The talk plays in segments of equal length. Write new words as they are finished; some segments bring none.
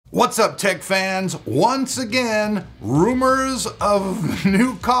What's up, tech fans? Once again, rumors of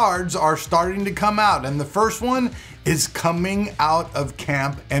new cards are starting to come out, and the first one is coming out of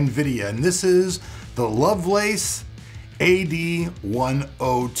Camp Nvidia, and this is the Lovelace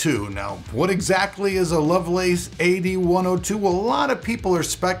AD102. Now, what exactly is a Lovelace AD102? Well, a lot of people are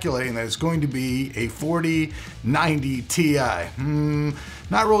speculating that it's going to be a 4090 Ti.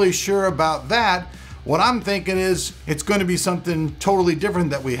 Not really sure about that. What I'm thinking is it's going to be something totally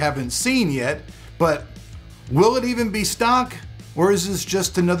different that we haven't seen yet, but will it even be stock, or is this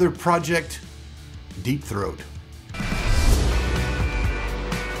just another Project Deep Throat?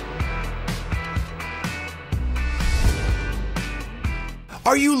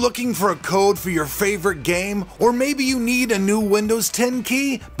 Are you looking for a code for your favorite game? Or maybe you need a new Windows 10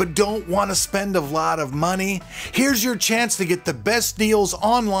 key but don't want to spend a lot of money? Here's your chance to get the best deals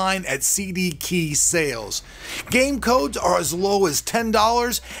online at CDK Sales. Game codes are as low as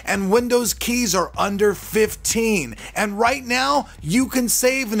 $10 and Windows keys are under $15. And right now, you can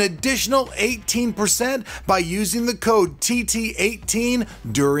save an additional 18% by using the code TT18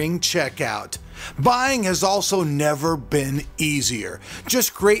 during checkout. Buying has also never been easier.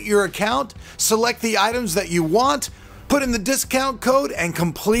 Just create your account, select the items that you want, put in the discount code, and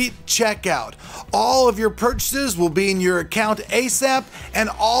complete checkout. All of your purchases will be in your account ASAP, and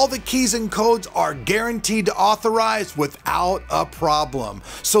all the keys and codes are guaranteed to authorize without a problem.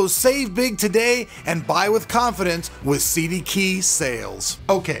 So save big today and buy with confidence with CDK Sales.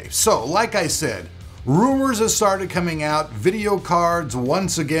 Okay, so like I said, rumors have started coming out. Video Cards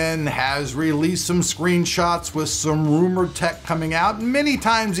once again has released some screenshots with some rumored tech coming out. Many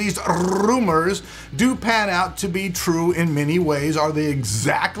times these rumors do pan out to be true in many ways. Are they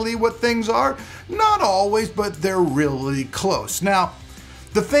exactly what things are? Not always, but they're really close. Now,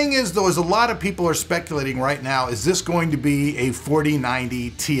 the thing is, though, is a lot of people are speculating right now, is this going to be a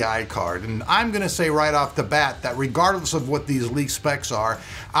 4090 Ti card? And I'm going to say right off the bat that regardless of what these leaked specs are,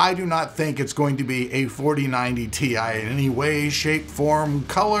 I do not think it's going to be a 4090 Ti in any way, shape, form,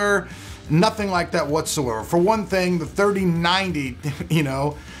 color, nothing like that whatsoever. For one thing, the 3090,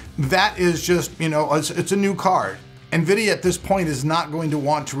 that is just, it's a new card. Nvidia at this point is not going to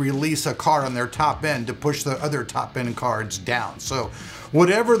want to release a card on their top end to push the other top end cards down. So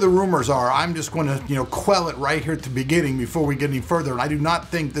whatever the rumors are, I'm just going to, quell it right here at the beginning before we get any further. And I do not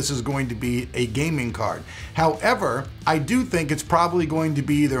think this is going to be a gaming card. However, I do think it's probably going to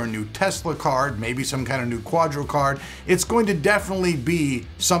be either a new Tesla card, maybe some kind of new Quadro card. It's going to definitely be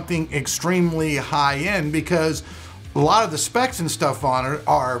something extremely high end because a lot of the specs and stuff on it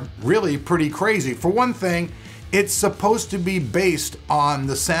are really pretty crazy. For one thing, it's supposed to be based on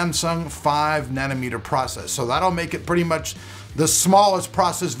the Samsung 5nm process. So that'll make it pretty much the smallest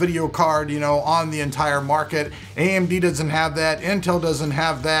process video card, on the entire market. AMD doesn't have that, Intel doesn't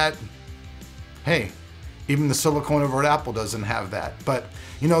have that. Hey, even the silicone over at Apple doesn't have that. But,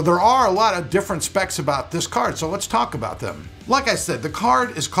 there are a lot of different specs about this card, so let's talk about them. Like I said, the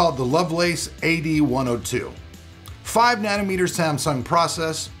card is called the Lovelace AD102. 5nm Samsung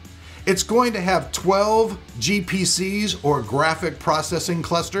process. It's going to have 12 GPCs or graphic processing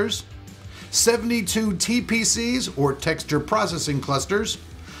clusters, 72 TPCs or texture processing clusters,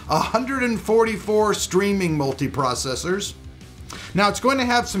 144 streaming multiprocessors. Now it's going to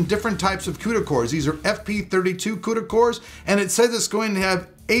have some different types of CUDA cores. These are FP32 CUDA cores, and it says it's going to have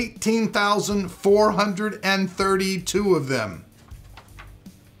 18,432 of them.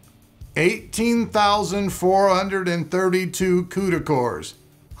 18,432 CUDA cores.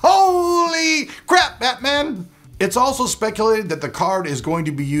 Holy crap, Batman! It's also speculated that the card is going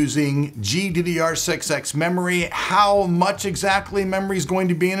to be using GDDR6X memory. How much exactly memory is going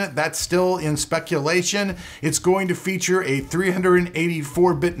to be in it, that's still in speculation. It's going to feature a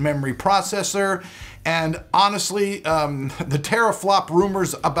 384-bit memory processor. And honestly, the teraflop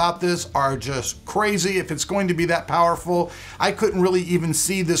rumors about this are just crazy. If it's going to be that powerful, I couldn't really even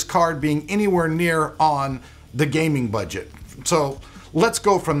see this card being anywhere near on the gaming budget. So let's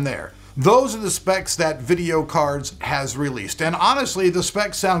go from there. Those are the specs that Video Cards has released. And honestly, the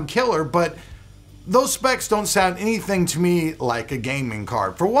specs sound killer, but those specs don't sound anything to me like a gaming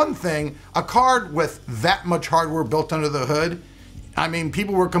card. For one thing, a card with that much hardware built under the hood, I mean,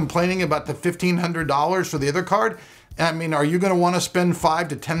 people were complaining about the $1,500 for the other card. I mean, are you going to want to spend $5,000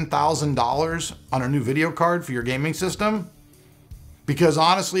 to $10,000 on a new video card for your gaming system? Because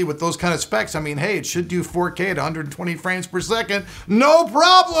honestly, with those kind of specs, I mean, hey, it should do 4K at 120 frames per second. No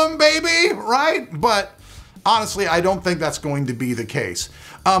problem, baby, right? But honestly, I don't think that's going to be the case.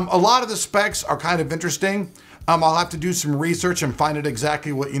 A lot of the specs are kind of interesting. I'll have to do some research and find out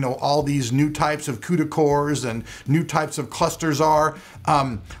exactly what, all these new types of CUDA cores and new types of clusters are.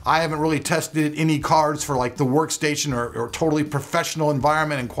 I haven't really tested any cards for like the workstation or totally professional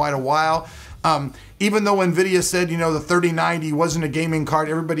environment in quite a while. Even though Nvidia said, the 3090 wasn't a gaming card,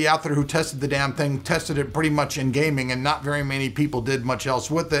 everybody out there who tested the damn thing tested it pretty much in gaming, and not very many people did much else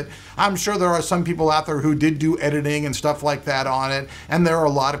with it. I'm sure there are some people out there who did do editing and stuff like that on it, and there are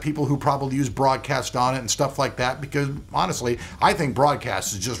a lot of people who probably use broadcast on it and stuff like that, because honestly, I think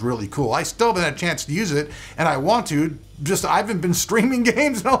broadcast is just really cool. I still haven't had a chance to use it, and I want to. I haven't been streaming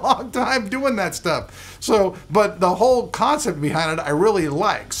games in a long time doing that stuff. So, but the whole concept behind it, I really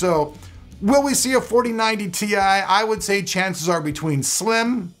like. So, will we see a 4090 Ti? I would say chances are between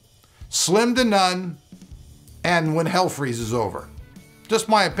slim to none, and when hell freezes over. Just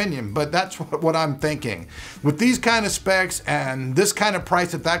my opinion, but that's what I'm thinking. With these kind of specs and this kind of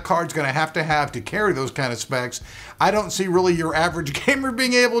price that card's gonna have to carry those kind of specs, I don't see really your average gamer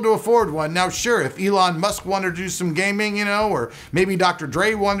being able to afford one. Now sure, if Elon Musk wanted to do some gaming, or maybe Dr.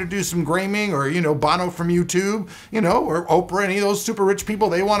 Dre wanted to do some gaming, or Bono from YouTube, or Oprah, any of those super rich people,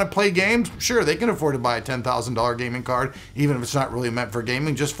 they want to play games, sure, they can afford to buy a $10,000 gaming card, even if it's not really meant for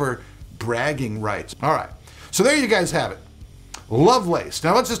gaming, just for bragging rights. All right, so there you guys have it. Lovelace.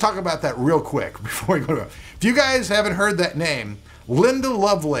 Now let's just talk about that real quick before we go to it. If you guys haven't heard that name, Linda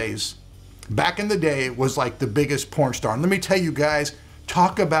Lovelace, back in the day, was like the biggest porn star. And let me tell you guys,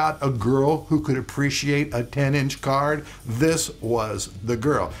 talk about a girl who could appreciate a 10-inch card. This was the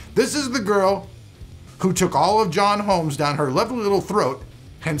girl. This is the girl who took all of John Holmes down her lovely little throat,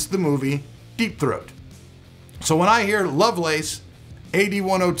 hence the movie Deep Throat. So when I hear Lovelace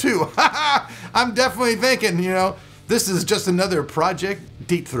 8102, I'm definitely thinking, this is just another Project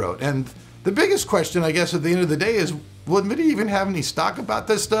Deep Throat. And the biggest question, I guess, at the end of the day is, will Nvidia even have any stock about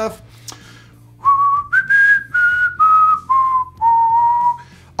this stuff?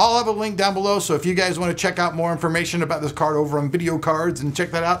 I'll have a link down below, so if you guys want to check out more information about this card over on Video Cards and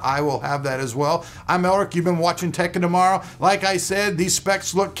check that out, I will have that as well. I'm Elric, you've been watching Tech of Tomorrow. Like I said, these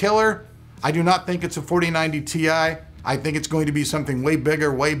specs look killer. I do not think it's a 4090 Ti. I think it's going to be something way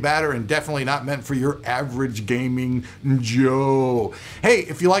bigger, way badder, and definitely not meant for your average gaming Joe. Hey,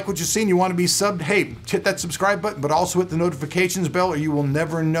 if you like what you've seen, you want to be subbed, hey, hit that subscribe button, but also hit the notifications bell, or you will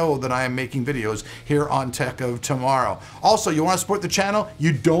never know that I am making videos here on Tech of Tomorrow. Also, you want to support the channel?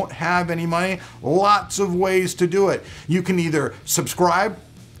 You don't have any money? Lots of ways to do it. You can either subscribe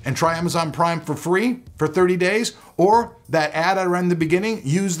and try Amazon Prime for free for 30 days, or that ad I ran in the beginning,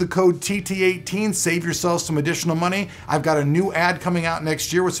 use the code TT18, save yourself some additional money. I've got a new ad coming out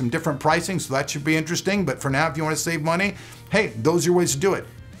next year with some different pricing, so that should be interesting. But for now, if you want to save money, hey, those are your ways to do it.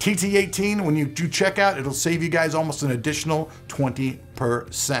 TT18, when you do checkout, it'll save you guys almost an additional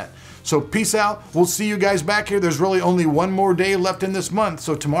 20%. So peace out. We'll see you guys back here. There's really only one more day left in this month.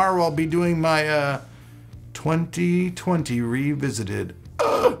 So tomorrow I'll be doing my 2020 revisited.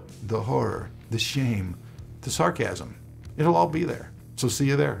 The horror, the shame, the sarcasm. It'll all be there. So see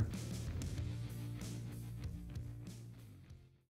you there.